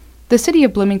The City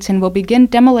of Bloomington will begin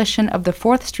demolition of the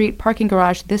 4th Street parking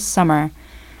garage this summer.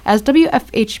 As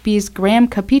WFHB's Graham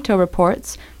Capito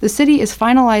reports, the city is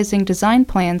finalizing design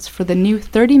plans for the new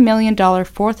 $30 million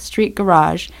 4th Street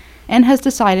garage and has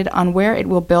decided on where it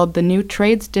will build the new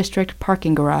Trades District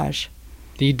parking garage.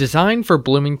 The design for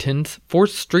Bloomington's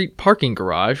 4th Street parking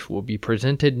garage will be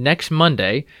presented next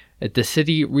Monday at the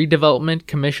City Redevelopment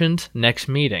Commission's next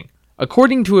meeting.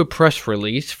 According to a press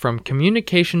release from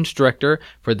Communications Director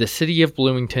for the City of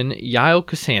Bloomington, Yael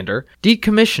Cassander,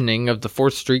 decommissioning of the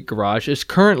 4th Street garage is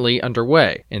currently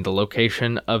underway, and the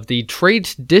location of the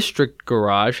Trades District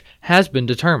garage has been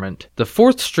determined. The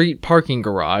 4th Street parking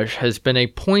garage has been a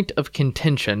point of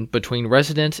contention between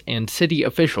residents and city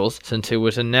officials since it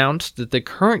was announced that the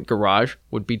current garage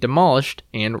would be demolished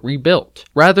and rebuilt.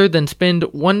 Rather than spend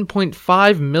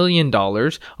 $1.5 million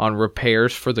on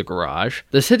repairs for the garage,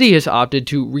 the city has opted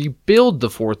to rebuild the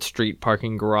 4th Street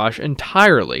parking garage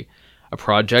entirely, a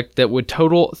project that would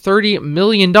total $30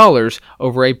 million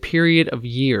over a period of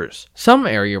years. Some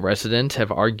area residents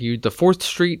have argued the 4th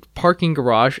Street parking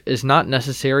garage is not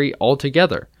necessary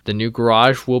altogether. The new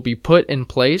garage will be put in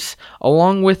place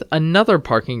along with another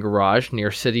parking garage near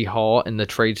City Hall in the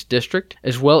Trades District,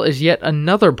 as well as yet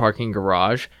another parking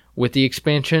garage with the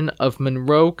expansion of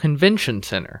Monroe Convention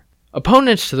Center.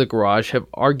 Opponents to the garage have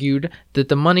argued that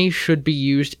the money should be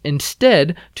used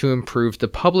instead to improve the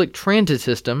public transit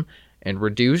system and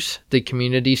reduce the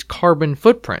community's carbon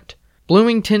footprint.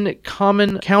 Bloomington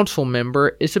Common Council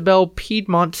member Isabel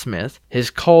Piedmont Smith has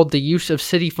called the use of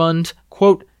city funds,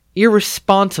 quote,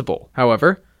 irresponsible.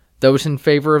 However, those in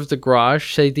favor of the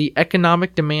garage say the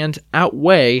economic demands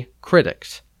outweigh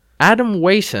critics. Adam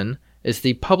Wason is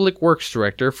the Public Works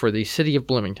Director for the City of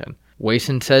Bloomington.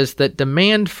 Wason says that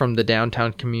demand from the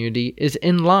downtown community is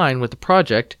in line with the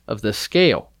project of this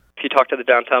scale. If you talk to the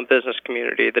downtown business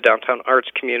community, the downtown arts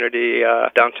community,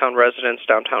 downtown residents,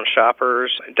 downtown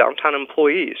shoppers, downtown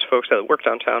employees, folks that work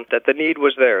downtown, that the need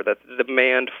was there, that the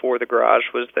demand for the garage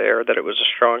was there, that it was a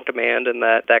strong demand, and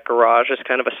that garage is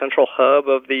kind of a central hub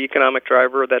of the economic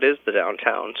driver that is the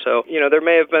downtown. So, there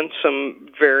may have been some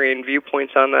varying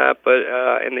viewpoints on that, but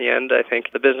in the end, I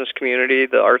think the business community,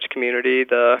 the arts community,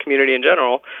 the community in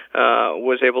general,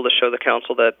 was able to show the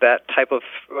council that type of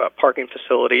parking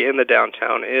facility in the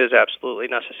downtown is absolutely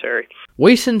necessary.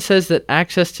 Wason says that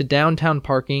access to downtown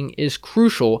parking is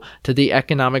crucial to the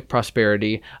economic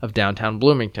prosperity of downtown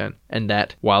Bloomington, and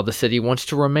that while the city wants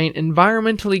to remain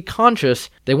environmentally conscious,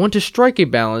 they want to strike a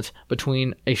balance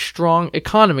between a strong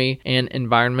economy and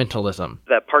environmentalism.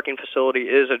 That parking facility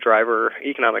is a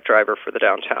economic driver for the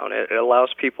downtown. It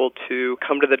allows people to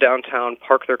come to the downtown,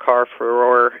 park their car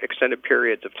for extended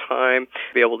periods of time,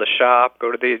 be able to shop,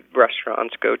 go to the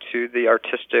restaurants, go to the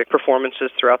artistic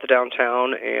performances throughout the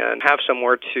downtown, and have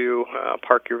somewhere to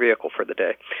park your vehicle for the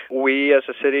day. We as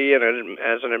a city and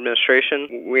as an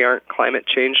administration, we aren't climate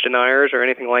change deniers or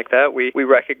anything like that. We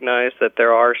recognize that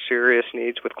there are serious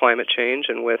needs with climate change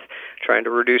and with trying to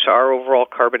reduce our overall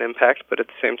carbon impact, but at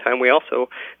the same time we also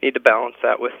need to balance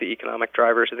that with the economic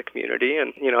drivers of the community.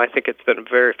 And, I think it's been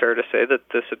very fair to say that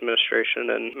this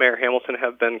administration and Mayor Hamilton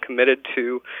have been committed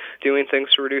to doing things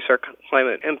to reduce our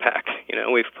climate impact.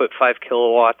 We've put 5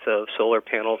 kilowatts of solar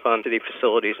panels on city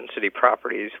facilities and city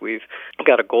properties. We've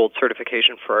got a gold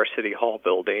certification for our City Hall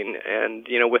building, and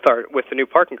with the new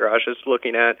parking garages,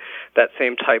 looking at that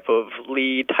same type of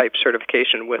LEED type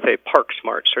certification with a Park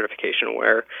Smart certification,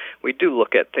 where we do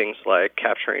look at things like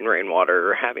capturing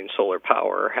rainwater, having solar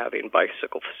power, having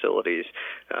bicycle facilities,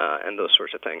 and those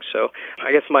sorts of things. So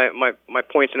I guess my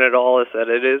point in it all is that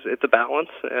it's a balance,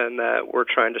 and that we're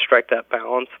trying to strike that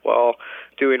balance while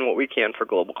doing what we can for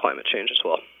global climate change as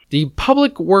well. The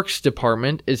Public Works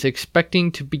Department is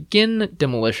expecting to begin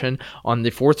demolition on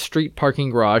the 4th Street parking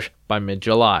garage by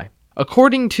mid-July.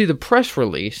 According to the press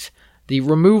release, the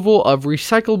removal of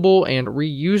recyclable and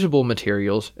reusable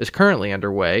materials is currently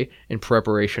underway in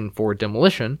preparation for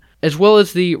demolition, as well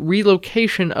as the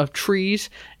relocation of trees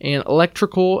and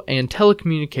electrical and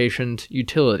telecommunications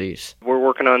utilities. We're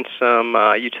working on some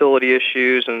utility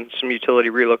issues and some utility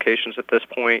relocations at this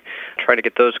point, trying to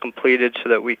get those completed so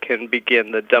that we can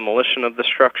begin the demolition of the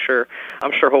structure.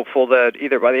 I'm sure hopeful that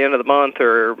either by the end of the month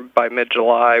or by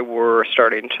mid-July we're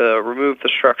starting to remove the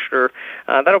structure.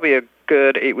 That'll be a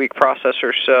good 8-week process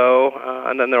or so,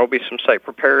 and then there will be some site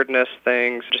preparedness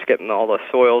things, just getting all the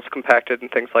soils compacted and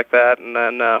things like that, and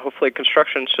then hopefully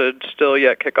construction should still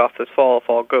yet kick off this fall if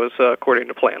all goes according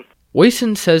to plan.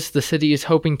 Wason says the city is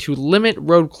hoping to limit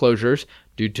road closures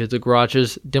due to the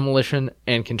garage's demolition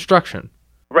and construction.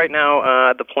 Right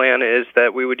now, the plan is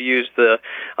that we would use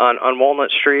on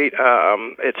Walnut Street.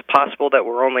 It's possible that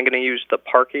we're only going to use the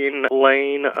parking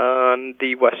lane on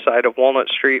the west side of Walnut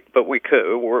Street, but we're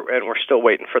still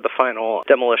waiting for the final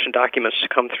demolition documents to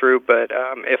come through. But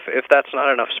if that's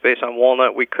not enough space on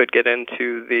Walnut, we could get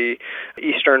into the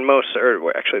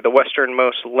the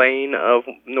westernmost lane of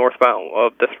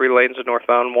the 3 lanes of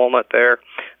northbound Walnut there.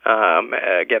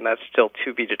 Again, that's still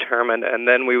to be determined. And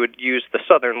then we would use the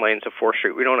southern lanes of 4th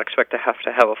Street. We don't expect to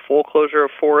have a full closure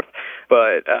of 4th,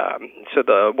 but so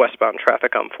the westbound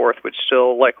traffic on 4th would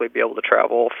still likely be able to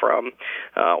travel from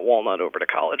Walnut over to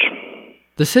College.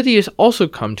 The city has also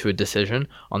come to a decision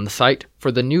on the site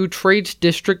for the new Trades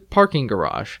District parking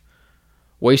garage.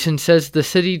 Wason says the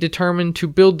city determined to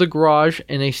build the garage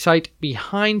in a site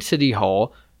behind City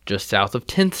Hall, just south of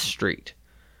 10th Street.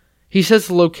 He says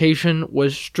the location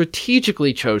was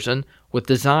strategically chosen with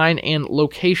design and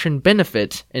location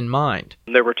benefits in mind.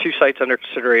 There were 2 sites under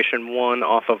consideration, one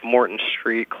off of Morton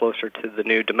Street closer to the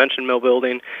new Dimension Mill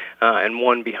building, and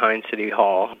one behind City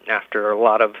Hall. After a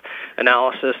lot of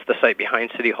analysis, the site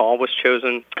behind City Hall was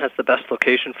chosen as the best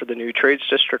location for the new Trades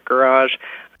District garage.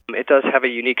 It does have a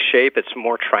unique shape. It's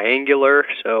more triangular,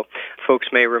 so folks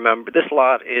may remember this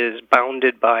lot is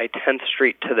bounded by 10th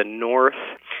Street to the north,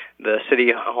 the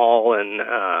City Hall and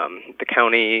the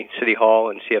County City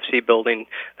Hall and CFC building,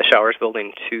 the Showers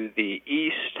building to the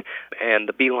east, and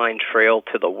the Beeline Trail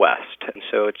to the west. And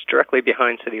so it's directly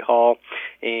behind City Hall,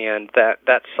 and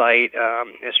that site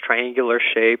is triangular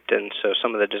shaped, and so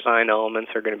some of the design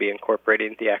elements are going to be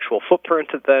incorporating the actual footprint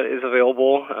that is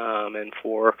available, and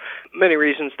for many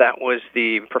reasons that was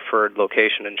the preferred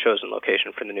location and chosen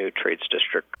location for the new Trades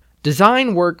District.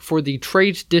 Design work for the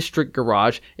Trades District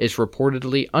garage is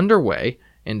reportedly underway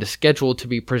and is scheduled to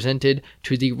be presented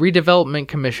to the Redevelopment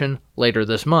Commission later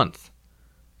this month.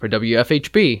 For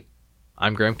WFHB,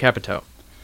 I'm Graham Capito.